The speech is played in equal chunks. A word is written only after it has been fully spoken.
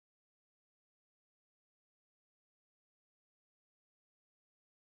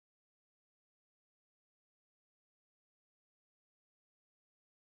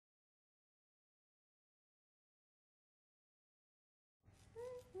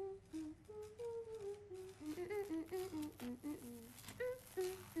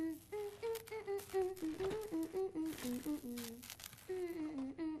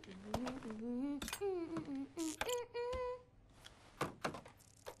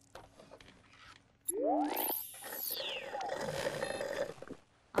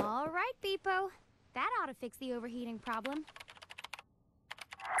Beepo. That ought to fix the overheating problem.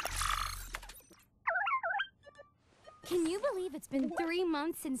 Can you believe it's been 3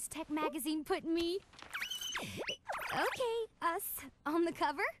 months since Tech Magazine put me... us on the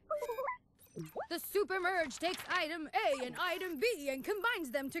cover? The Super Merge takes item A and item B and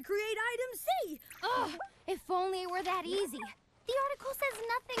combines them to create item C. Ugh, if only it were that easy. The article says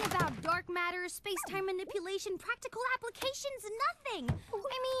nothing about dark matter, space-time manipulation, practical applications, nothing.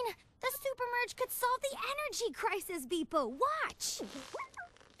 I mean, the Super Merge could solve the energy crisis, Beepo. Watch!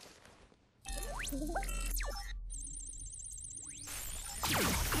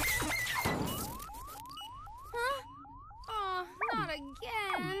 Huh? Oh, not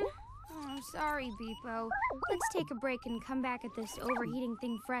again. Oh, I'm sorry, Beepo. Let's take a break and come back at this overheating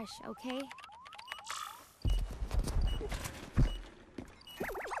thing fresh, okay?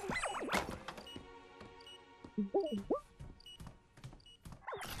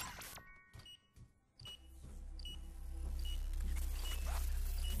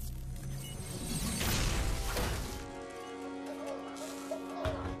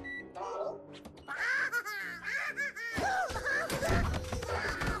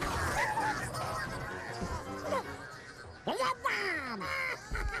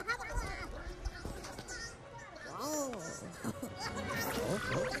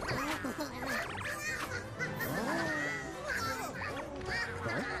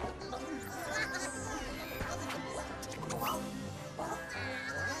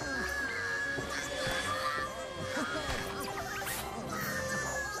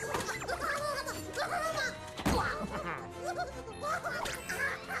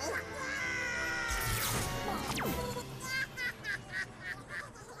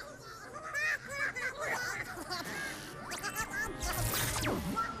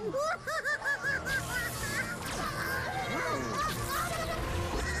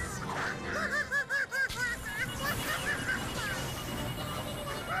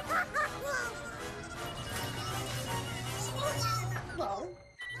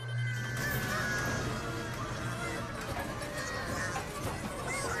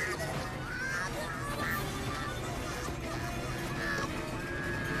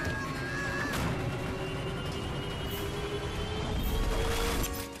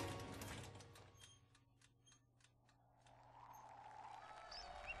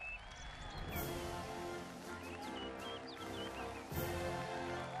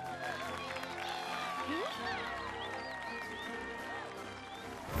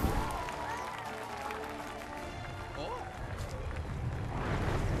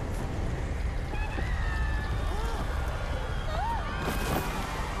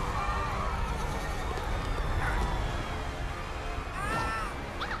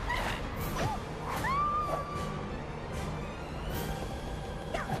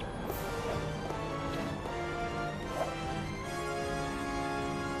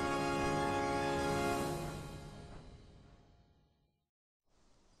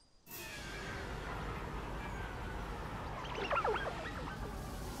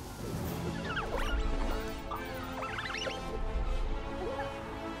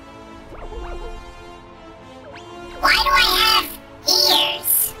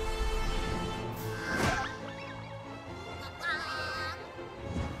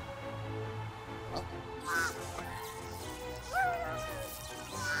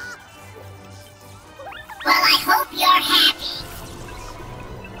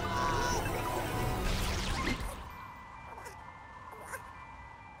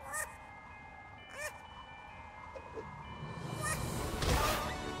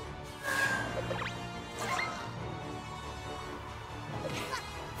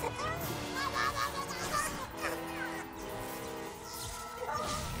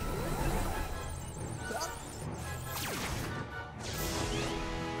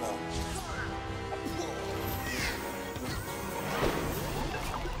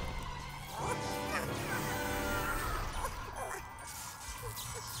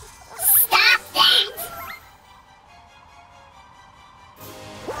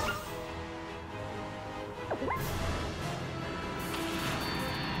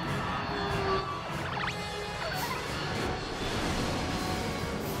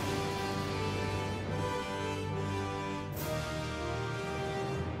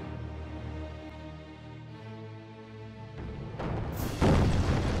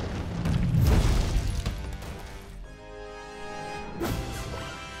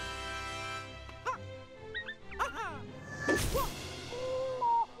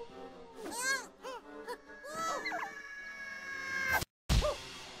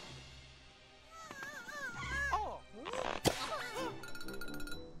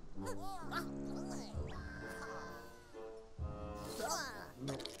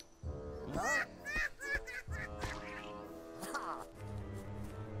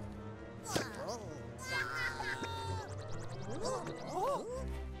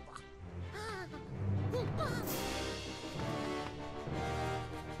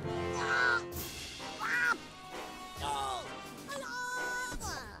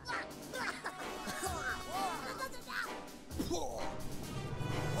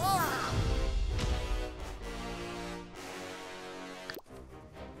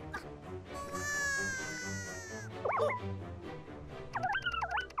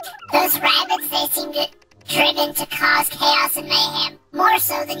 Those rabbits, they seem driven to cause chaos and mayhem, more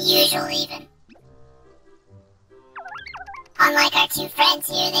so than usual even. Unlike our two friends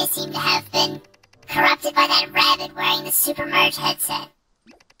here, they seem to have been corrupted by that rabbit wearing the Super Merge headset.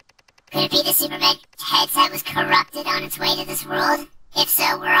 Could it be the Super Merge headset was corrupted on its way to this world? If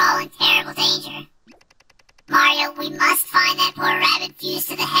so, we're all in terrible danger. Mario, we must find that poor rabbit fused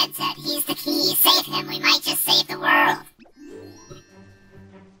to the headset. He's the key. Save him. We might just save the world.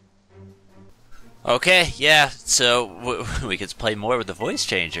 Okay, yeah, so we could play more with the voice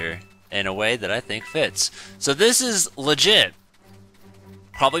changer in a way that I think fits. So this is legit.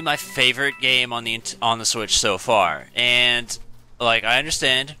 Probably my favorite game on the Switch so far. And, like, I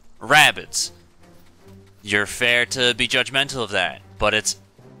understand, Rabbids. You're fair to be judgmental of that, but it's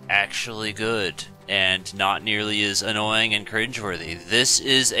actually good and not nearly as annoying and cringeworthy. This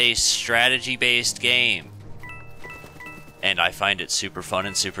is a strategy-based game. And I find it super fun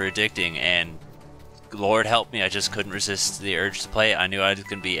and super addicting, and Lord help me, I just couldn't resist the urge to play it. I knew I was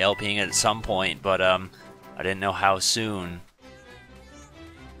going to be LPing it at some point, but I didn't know how soon.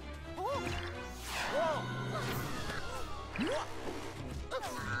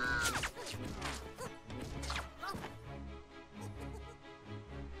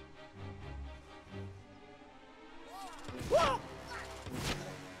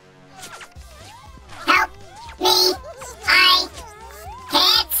 Help me! I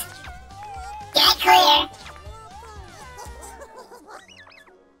can't get clear.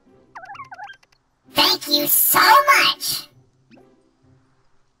 Thank you so much.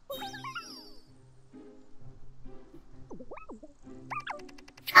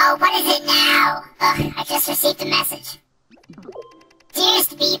 Oh, what is it now? Ugh, I just received a message.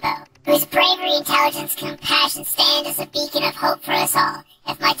 Dearest Bebo, whose bravery, intelligence, compassion stand as a beacon of hope for us all,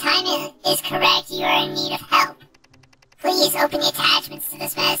 if my timing is correct, you are in need of help. Please open the attachments to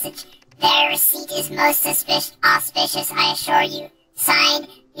this message. Their receipt is most auspicious, I assure you. Signed,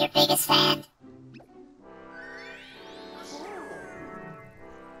 your biggest fan.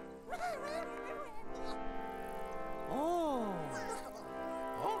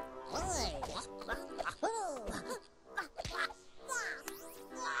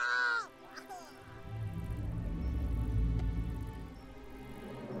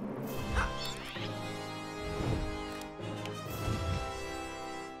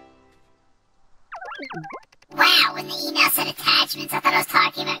 Wow, when the email said attachments, I thought I was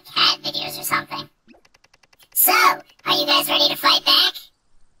talking about cat videos or something. So, are you guys ready to fight back?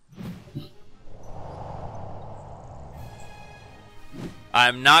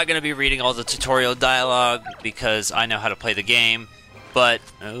 I'm not going to be reading all the tutorial dialogue because I know how to play the game, but...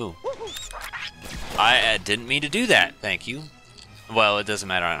 Oh. I didn't mean to do that, thank you. Well, it doesn't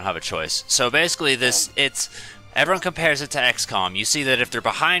matter, I don't have a choice. So basically everyone compares it to XCOM. You see that if they're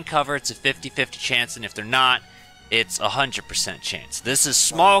behind cover, it's a 50-50 chance, and if they're not, it's a 100% chance. This is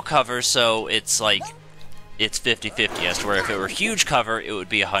small cover, so it's like, it's 50-50, as to where if it were huge cover, it would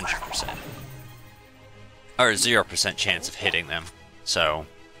be 100%. Or 0% chance of hitting them, so...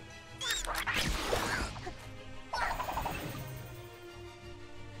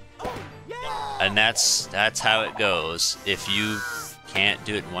 And that's how it goes. If you can't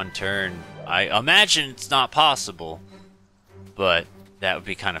do it in one turn, I imagine it's not possible, but that would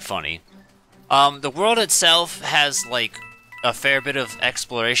be kind of funny. The world itself has, like, a fair bit of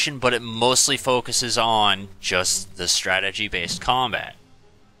exploration, but it mostly focuses on just the strategy-based combat.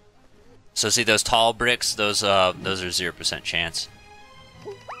 So see those tall bricks? Those are 0% chance.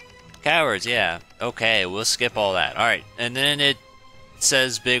 Cowards, yeah. Okay, we'll skip all that. Alright, and then it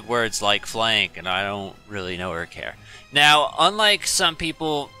says big words like flank, and I don't really know or care. Now, unlike some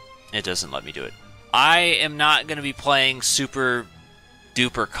people, it doesn't let me do it. I am not going to be playing super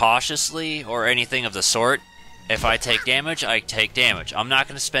duper cautiously or anything of the sort. If I take damage, I take damage. I'm not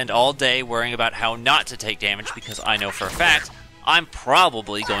going to spend all day worrying about how not to take damage because I know for a fact I'm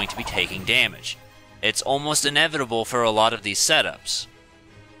probably going to be taking damage. It's almost inevitable for a lot of these setups.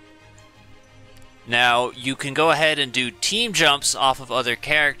 Now, you can go ahead and do team jumps off of other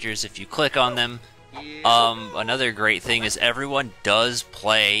characters if you click on them. Another great thing is everyone does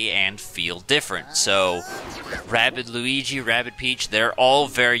play and feel different. So, Rabbid Luigi, Rabbid Peach, they're all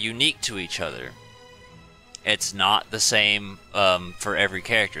very unique to each other. It's not the same for every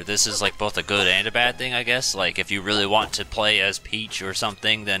character. This is like both a good and a bad thing, I guess. Like, if you really want to play as Peach or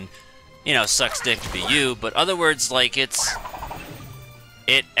something, then, you know, sucks dick to be you. But other words, like,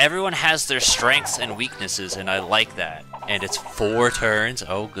 everyone has their strengths and weaknesses, and I like that. And it's 4 turns.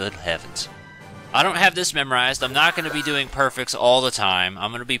 Oh, good heavens. I don't have this memorized. I'm not going to be doing perfects all the time.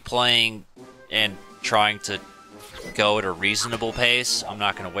 I'm going to be playing and trying to go at a reasonable pace. I'm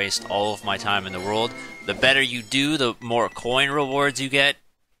not going to waste all of my time in the world. The better you do, the more coin rewards you get.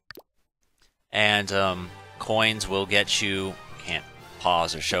 And coins will get you... Can't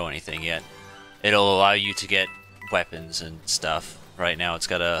pause or show anything yet. It'll allow you to get weapons and stuff. Right now it's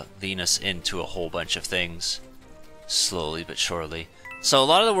got to lean us into a whole bunch of things. Slowly but surely. So a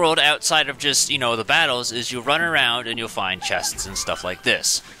lot of the world outside of just, you know, the battles is you'll run around and you'll find chests and stuff like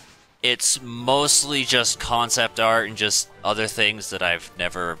this. It's mostly just concept art and just other things that I've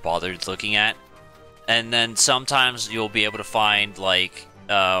never bothered looking at. And then sometimes you'll be able to find, like,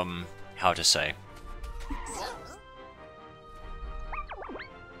 how to say...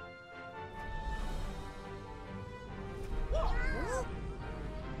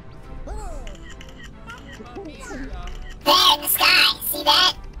 There in the sky, see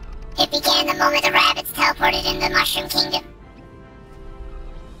that? It began the moment the Rabbids teleported into the Mushroom Kingdom.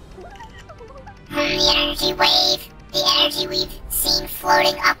 The energy wave, the energy we've seen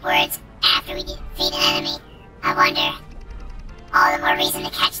floating upwards after we defeat an enemy. I wonder, all the more reason to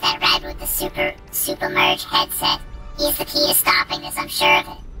catch that Rabbid with the super merge headset. He's the key to stopping this, I'm sure of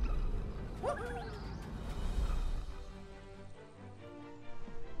it.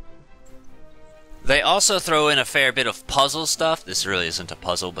 They also throw in a fair bit of puzzle stuff. This really isn't a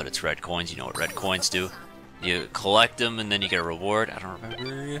puzzle, but it's red coins. You know what red coins do. You collect them and then you get a reward. I don't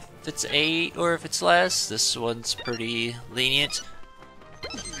remember if it's 8 or if it's less. This one's pretty lenient.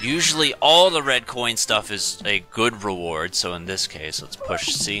 Usually all the red coin stuff is a good reward, so in this case, let's push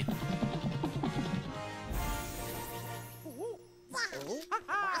C.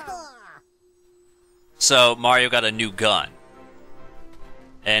 So Mario got a new gun.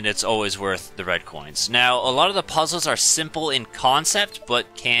 And it's always worth the red coins. Now, a lot of the puzzles are simple in concept,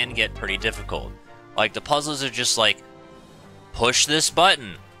 but can get pretty difficult. Like, the puzzles are just like, push this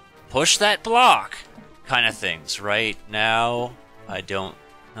button, push that block, kind of things. Right now, I don't...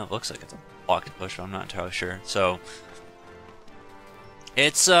 No, it looks like it's a block to push, but I'm not entirely sure. So,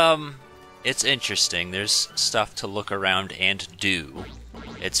 it's interesting. There's stuff to look around and do.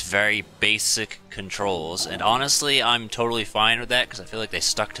 It's very basic controls, and honestly, I'm totally fine with that, because I feel like they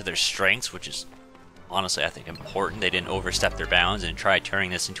stuck to their strengths, which is, honestly, I think important. They didn't overstep their bounds and try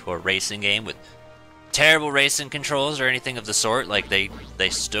turning this into a racing game with terrible racing controls or anything of the sort. Like, they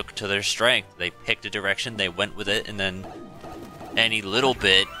stuck to their strength. They picked a direction, they went with it, and then any little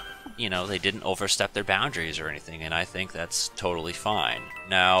bit, you know, they didn't overstep their boundaries or anything, and I think that's totally fine.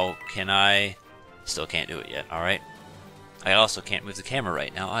 Now, can I... Still can't do it yet, alright? I also can't move the camera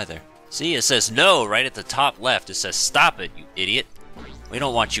right now either. See, it says no right at the top left. It says stop it, you idiot. We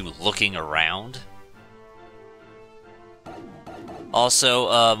don't want you looking around.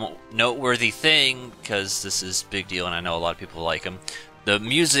 Also, noteworthy thing, because this is a big deal and I know a lot of people like him, the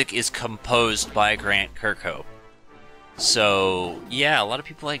music is composed by Grant Kirkhope. So, yeah, a lot of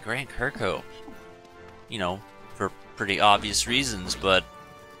people like Grant Kirkhope. You know, for pretty obvious reasons, but...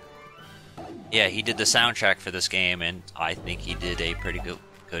 Yeah, he did the soundtrack for this game, and I think he did a pretty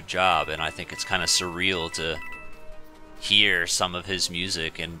good job, and I think it's kind of surreal to hear some of his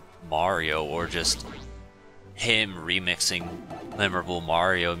music in Mario, or just him remixing memorable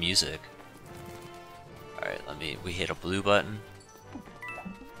Mario music. Alright, we hit a blue button.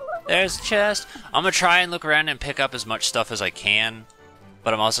 There's the chest! I'm gonna try and look around and pick up as much stuff as I can,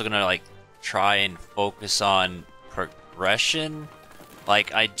 but I'm also gonna, like, try and focus on progression.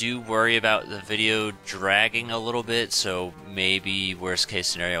 Like, I do worry about the video dragging a little bit, so maybe, worst case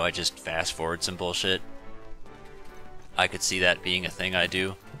scenario, I just fast forward some bullshit. I could see that being a thing I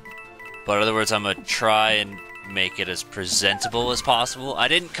do. But in other words, I'm gonna try and make it as presentable as possible. I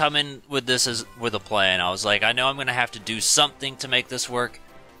didn't come in with this with a plan. I was like, I know I'm gonna have to do something to make this work.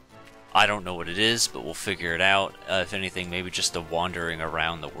 I don't know what it is, but we'll figure it out. If anything, maybe just the wandering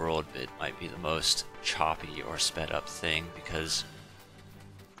around the world bit might be the most choppy or sped up thing, because...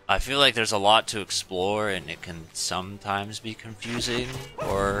 I feel like there's a lot to explore, and it can sometimes be confusing,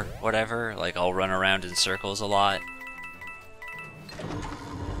 or whatever. Like, I'll run around in circles a lot.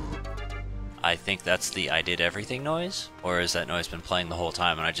 I think that's the I did everything noise? Or has that noise been playing the whole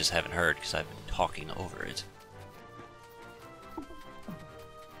time and I just haven't heard because I've been talking over it?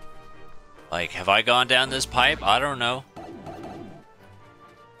 Like, have I gone down this pipe? I don't know.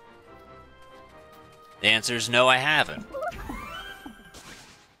 The answer is no, I haven't.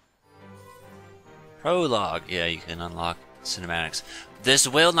 Prologue. Yeah, you can unlock cinematics. This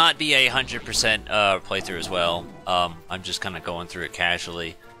will not be a 100% playthrough as well. I'm just kind of going through it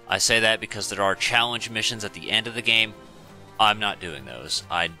casually. I say that because there are challenge missions at the end of the game. I'm not doing those.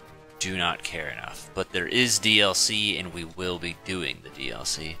 I do not care enough. But there is DLC, and we will be doing the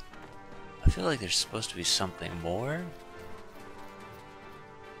DLC. I feel like there's supposed to be something more.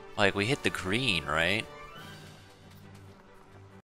 Like, we hit the green, right?